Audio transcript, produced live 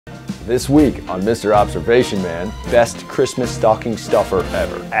This week on Mr. Observation Man, best Christmas stocking stuffer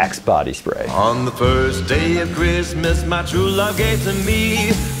ever, Axe body spray. On the first day of Christmas, my true love gave to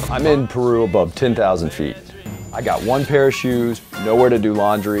me. I'm in Peru above 10,000 feet. I got one pair of shoes, nowhere to do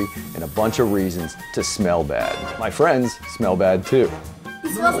laundry, and a bunch of reasons to smell bad. My friends smell bad too.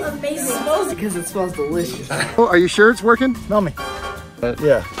 It smells amazing. Because it smells delicious. Oh, are you sure it's working? Smell me.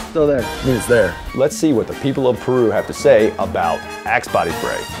 Yeah, still there. I mean, it's there. Let's see what the people of Peru have to say about Axe body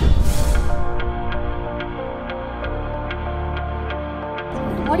spray.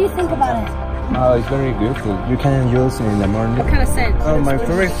 What do you think about it? It's very good. You can use it in the morning. What kind of scent? Oh, my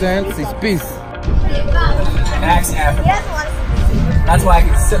favorite scent is peace. Axe Africa. That's why I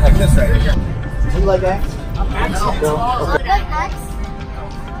can sit like this right here. Do you like Axe? Axe? No. Okay. Like Axe?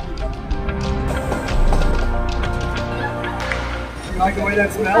 You like the way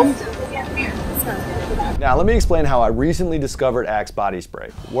that smells? Now let me explain how I recently discovered Axe body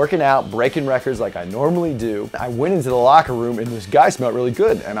spray. Working out, breaking records like I normally do, I went into the locker room and this guy smelled really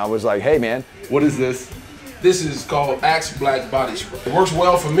good. And I was like, hey man. What is this? This is called Axe Black Body Spray. It works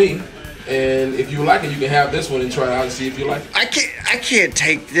well for me. And if you like it, you can have this one and try it out and see if you like it. I can't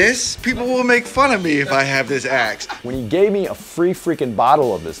take this. People will make fun of me if I have this Axe. When he gave me a free freaking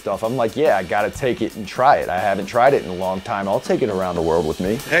bottle of this stuff, I'm like, yeah, I gotta take it and try it. I haven't tried it in a long time. I'll take it around the world with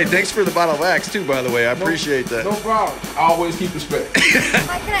me. Hey, thanks for the bottle of Axe too, by the way. I appreciate that. No problem. I always keep respect. Can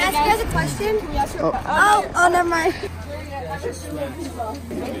I ask you guys a question? Oh, never mind.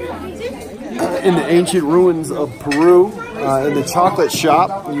 In the ancient ruins of Peru, in the chocolate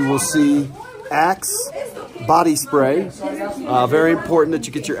shop, you will see Axe body spray. Very important that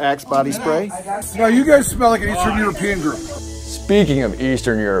you get your Axe body spray. No, you guys smell like an Eastern European group. Speaking of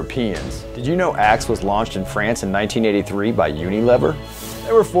Eastern Europeans, did you know Axe was launched in France in 1983 by Unilever?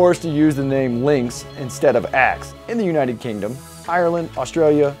 They were forced to use the name Lynx instead of Axe in the United Kingdom, Ireland,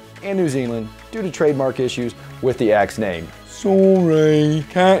 Australia, and New Zealand due to trademark issues with the Axe name. Sorry,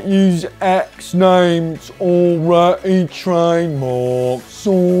 can't use Axe name, it's already trademarked,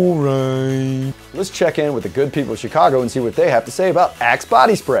 sorry. Let's check in with the good people of Chicago and see what they have to say about Axe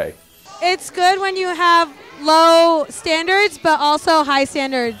body spray. It's good when you have low standards, but also high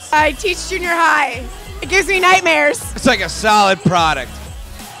standards. I teach junior high. It gives me nightmares. It's like a solid product.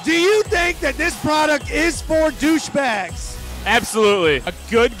 Do you think that this product is for douchebags? Absolutely. A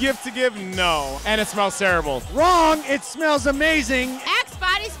good gift to give? No. And it smells terrible. Wrong. It smells amazing. Axe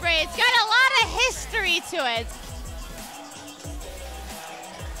body spray. It's got a lot of history to it.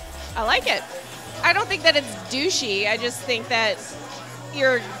 I like it. I don't think that it's douchey. I just think that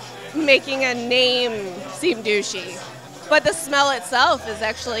you're making a name seem douchey. But the smell itself is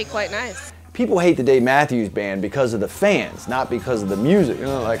actually quite nice. People hate the Dave Matthews Band because of the fans, not because of the music. You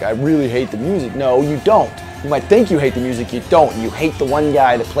know, like, I really hate the music. No, you don't. You might think you hate the music, you don't. You hate the one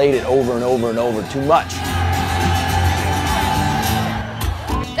guy that played it over and over and over too much.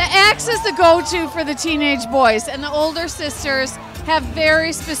 The Axe is the go-to for the teenage boys, and the older sisters have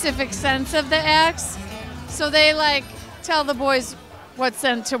very specific scents of the Axe, so they like tell the boys what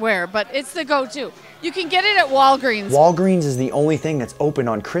scent to wear, but it's the go-to. You can get it at Walgreens. Walgreens is the only thing that's open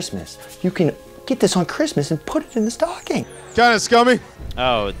on Christmas. You can get this on Christmas and put it in the stocking. Kind of scummy.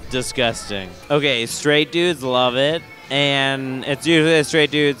 Oh, disgusting. Okay, straight dudes love it, and it's usually the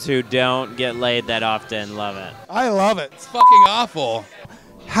straight dudes who don't get laid that often love it. I love it. It's fucking awful.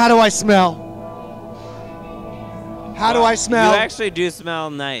 How do I smell? How do I smell? You actually do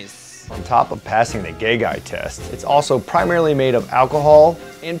smell nice. On top of passing the gay guy test, it's also primarily made of alcohol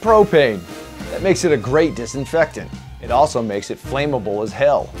and propane. That makes it a great disinfectant. It also makes it flammable as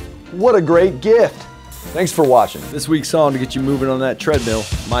hell. What a great gift! Thanks for watching. This week's song to get you moving on that treadmill,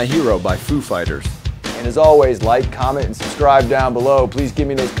 My Hero by Foo Fighters. And as always, like, comment, and subscribe down below. Please give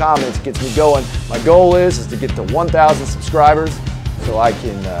me those comments, it gets me going. My goal is to get to 1,000 subscribers so I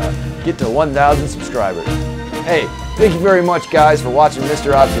can get to 1,000 subscribers. Hey, thank you very much guys for watching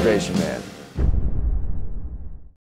Mr. Observation Man.